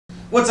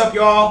What's up,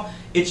 y'all?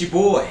 It's your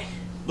boy,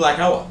 Black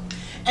Owa,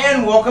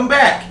 and welcome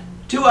back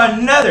to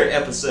another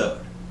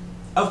episode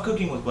of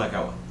Cooking with Black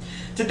Owa.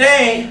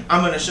 Today, I'm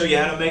going to show you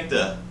how to make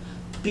the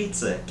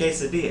pizza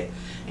quesadilla.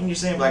 And you're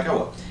saying, Black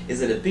Owa,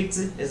 is it a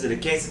pizza? Is it a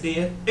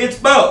quesadilla? It's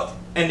both!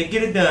 And to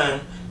get it done,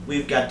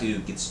 we've got to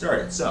get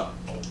started. So,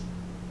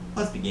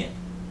 let's begin.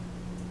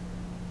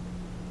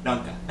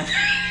 Danke.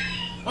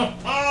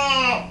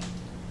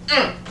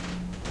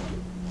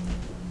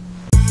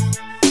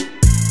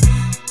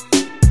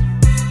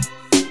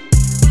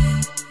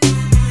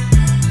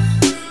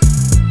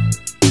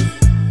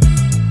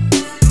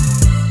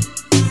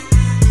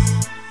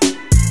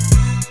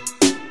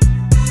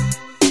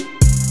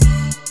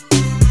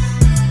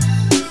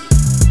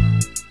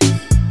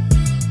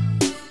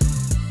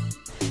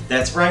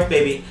 That's right,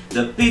 baby,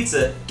 the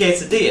pizza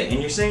quesadilla. And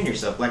you're saying to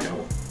yourself, like,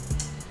 oh,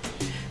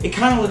 it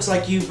kind of looks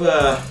like you've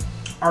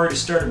already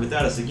started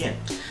without us again.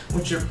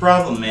 What's your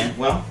problem, man?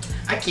 Well,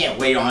 I can't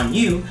wait on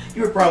you.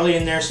 You were probably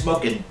in there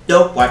smoking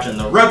dope watching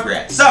the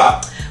Rugrats. So,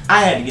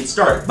 I had to get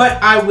started.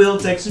 But I will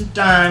take some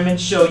time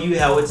and show you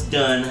how it's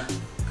done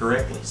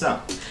correctly.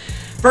 So,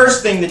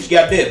 first thing that you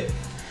got to do,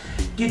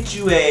 get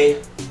you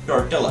a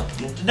tortilla.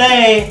 And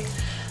today,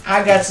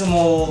 I got some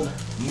old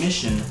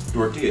Mission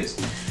tortillas.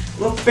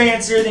 A little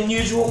fancier than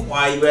usual.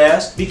 Why, you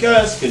ask?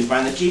 Because couldn't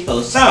find the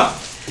cheapos. So,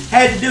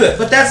 had to do it.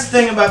 But that's the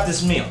thing about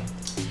this meal.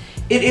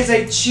 It is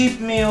a cheap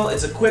meal,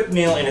 it's a quick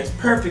meal, and it's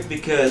perfect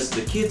because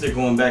the kids are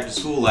going back to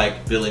school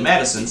like Billy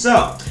Madison.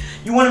 So,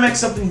 you want to make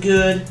something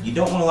good, you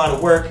don't want a lot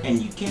of work,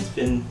 and you can't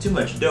spend too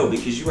much dough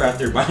because you're out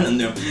there buying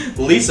them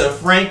Lisa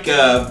Frank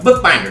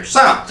bookbinders.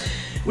 So,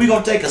 we're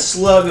going to take a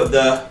slug of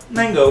the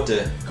mango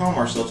to calm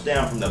ourselves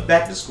down from the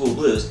back to school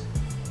blues.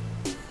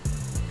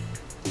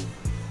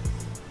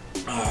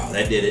 Oh,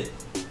 that did it.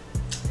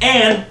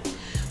 And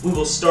we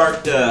will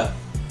start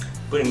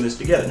putting this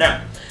together.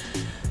 Now,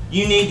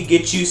 you need to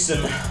get you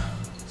some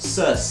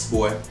sauce,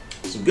 boy.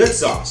 Some good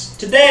sauce.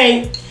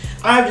 Today,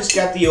 I've just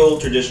got the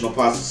old traditional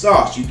pasta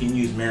sauce. You can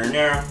use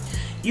marinara.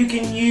 You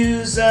can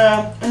use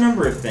a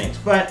number of things.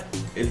 But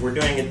if we're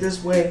doing it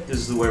this way, this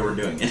is the way we're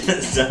doing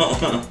it.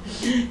 So,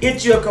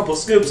 get you a couple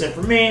scoops. And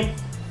for me,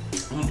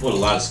 I'm going to put a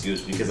lot of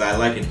scoops because I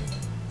like it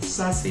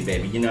saucy,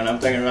 baby. You know what I'm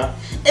talking about?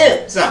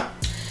 So,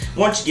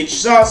 once you get your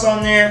sauce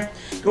on there,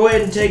 go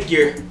ahead and take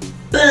your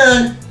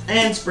bun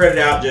and spread it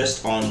out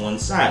just on one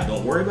side.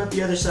 Don't worry about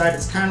the other side.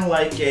 It's kind of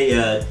like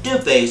a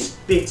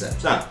two-faced pizza.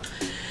 So,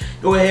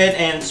 go ahead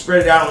and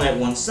spread it out on that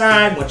one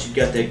side. Once you've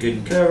got that good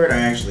and covered, I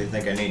actually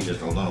think I need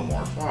just a little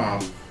more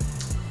sauce.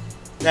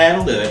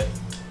 That'll do it.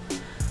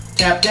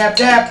 Tap, tap,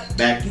 tap.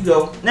 Back you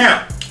go.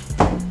 Now,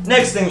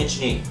 next thing that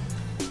you need.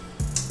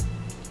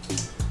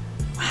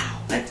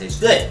 Wow, that tastes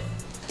good.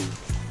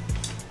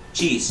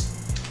 Cheese.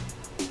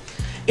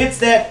 It's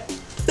that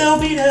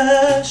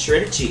Velveeta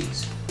shredded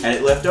cheese. Had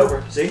it left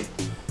over, see?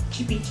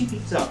 Cheapy, cheapy.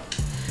 So,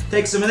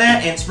 take some of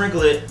that and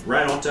sprinkle it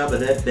right on top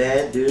of that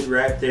bad dude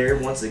right there.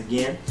 Once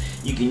again,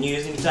 you can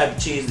use any type of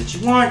cheese that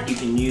you want. You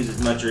can use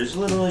as much or as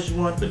little as you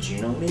want, but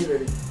you know me,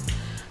 baby.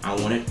 I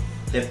want it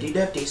hefty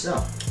defty,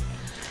 so.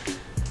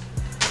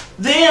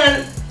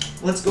 Then,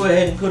 let's go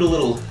ahead and put a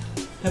little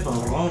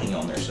pepperoni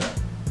on there, so.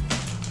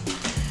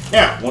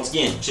 Now, once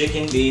again,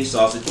 chicken, beef,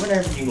 sausage,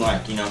 whatever you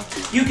like, you know.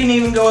 You can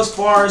even go as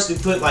far as to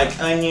put like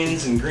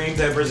onions and green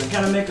peppers and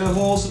kind of make a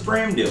whole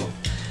supreme deal.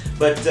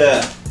 But,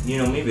 you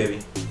know me, baby.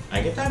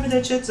 I get time for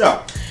that shit,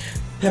 so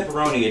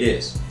pepperoni it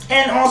is.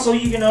 And also,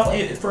 you know,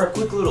 for a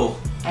quick little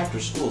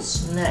after-school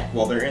snack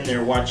while they're in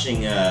there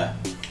watching, I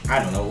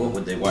don't know, what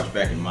would they watch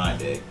back in my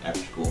day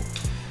after school?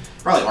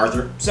 Probably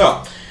Arthur.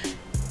 So,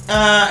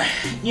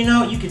 you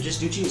know, you could just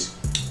do cheese.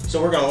 So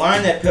we're going to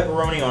line that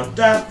pepperoni on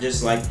top,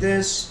 just like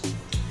this.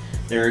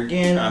 There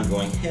again, I'm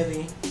going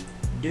heavy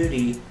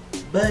duty,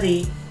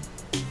 buddy.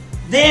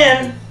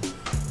 Then,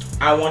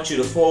 I want you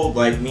to fold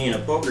like me in a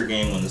poker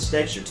game when the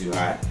stakes are too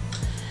high.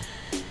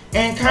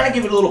 And kind of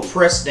give it a little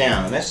press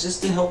down. And that's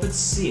just to help it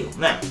seal.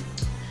 Now,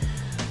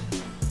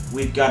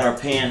 we've got our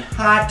pan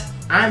hot.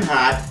 I'm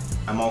hot.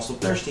 I'm also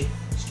thirsty.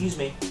 Excuse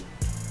me.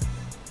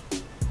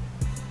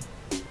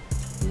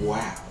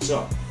 Wow.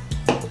 So,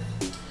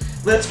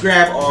 let's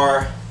grab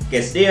our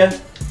quesadilla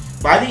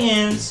by the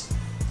ends.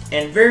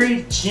 And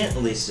very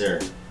gently, sir,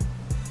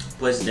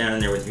 place it down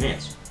in there with your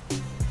hands.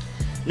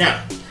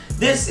 Now,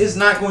 this is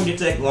not going to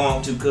take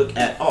long to cook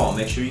at all.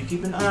 Make sure you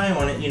keep an eye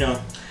on it, you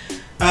know.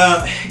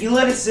 You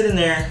let it sit in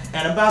there,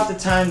 and about the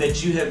time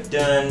that you have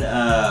done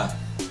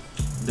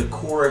the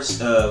chorus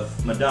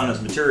of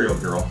Madonna's Material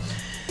Girl,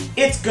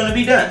 it's going to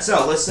be done.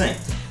 So, let's sing.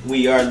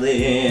 We are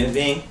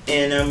living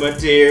in a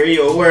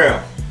material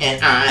world,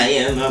 and I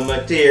am a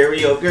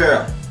material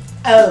girl.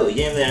 Oh,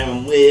 yeah,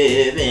 I'm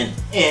living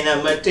in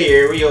a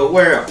material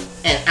world,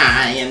 and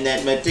I am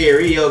that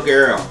material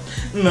girl.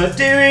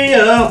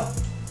 Material.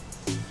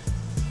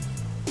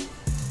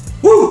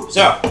 Woo!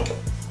 So,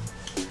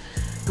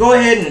 go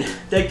ahead and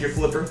take your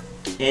flipper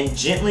and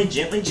gently,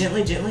 gently,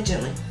 gently, gently,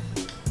 gently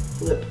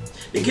flip.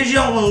 Because you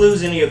don't want to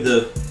lose any of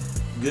the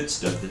good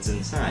stuff that's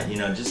inside, you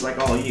know, just like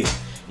all you.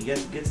 You got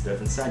the good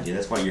stuff inside you.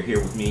 That's why you're here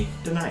with me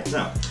tonight.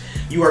 So,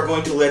 you are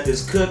going to let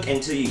this cook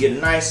until you get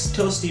a nice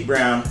toasty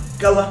brown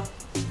color.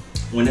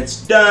 When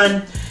it's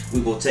done,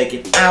 we will take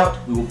it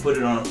out. We will put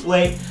it on a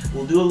plate.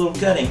 We'll do a little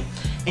cutting.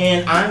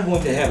 And I'm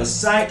going to have a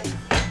sight.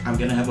 I'm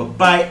going to have a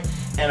bite.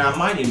 And I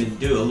might even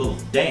do a little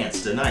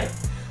dance tonight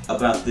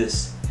about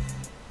this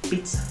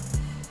pizza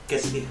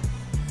quesadilla.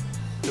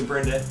 So,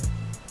 Brenda.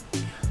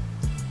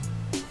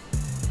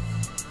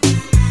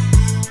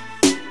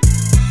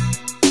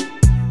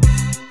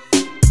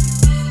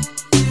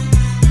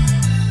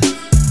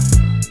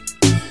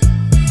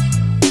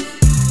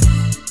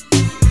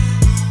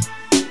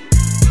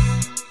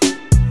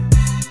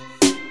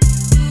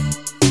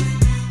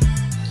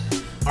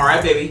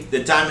 Alright baby,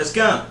 the time has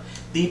come.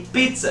 The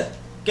pizza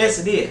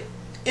quesadilla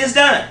is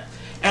done.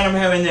 And I'm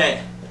having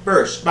that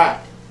first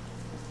bite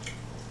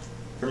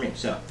for me,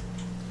 so.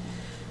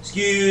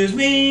 Excuse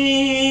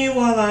me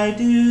while I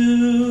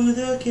do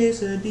the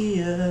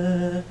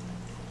quesadilla.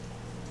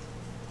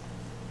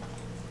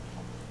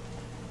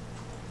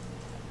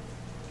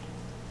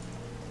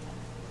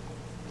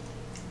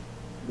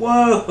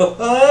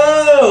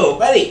 Whoa,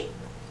 buddy.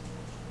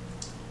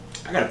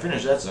 I gotta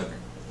finish that sucker.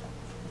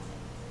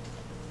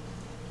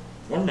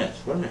 1 minute,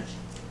 1 minute.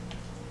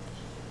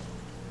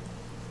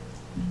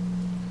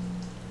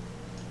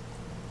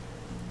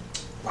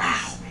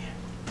 Wow, man.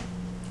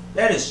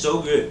 That is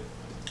so good.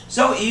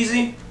 So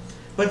easy,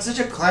 but such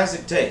a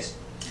classic taste.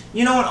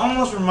 You know, it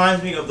almost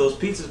reminds me of those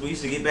pizzas we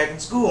used to get back in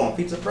school on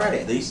Pizza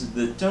Friday. They used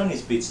to, the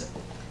Tony's Pizza.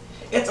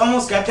 It's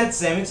almost got that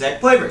same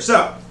exact flavor.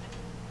 So,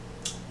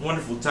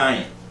 wonderful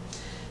tie-in.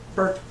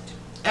 Perfect.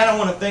 And I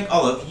want to thank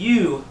all of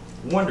you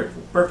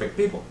wonderful, perfect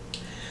people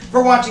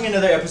for watching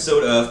another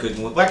episode of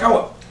Cooking with Black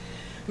Owl.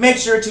 Make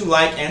sure to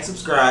like and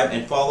subscribe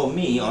and follow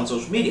me on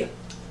social media.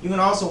 You can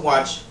also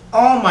watch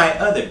all my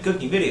other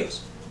cooking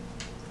videos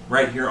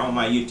right here on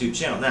my YouTube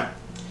channel. Now,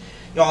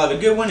 y'all have a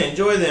good one.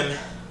 Enjoy them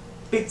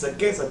pizza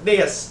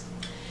quesadillas.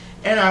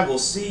 And I will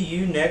see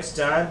you next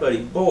time,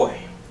 buddy boy.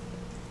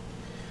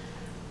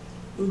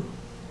 Ooh,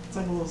 it's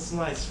like a little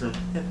slice from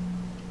heaven.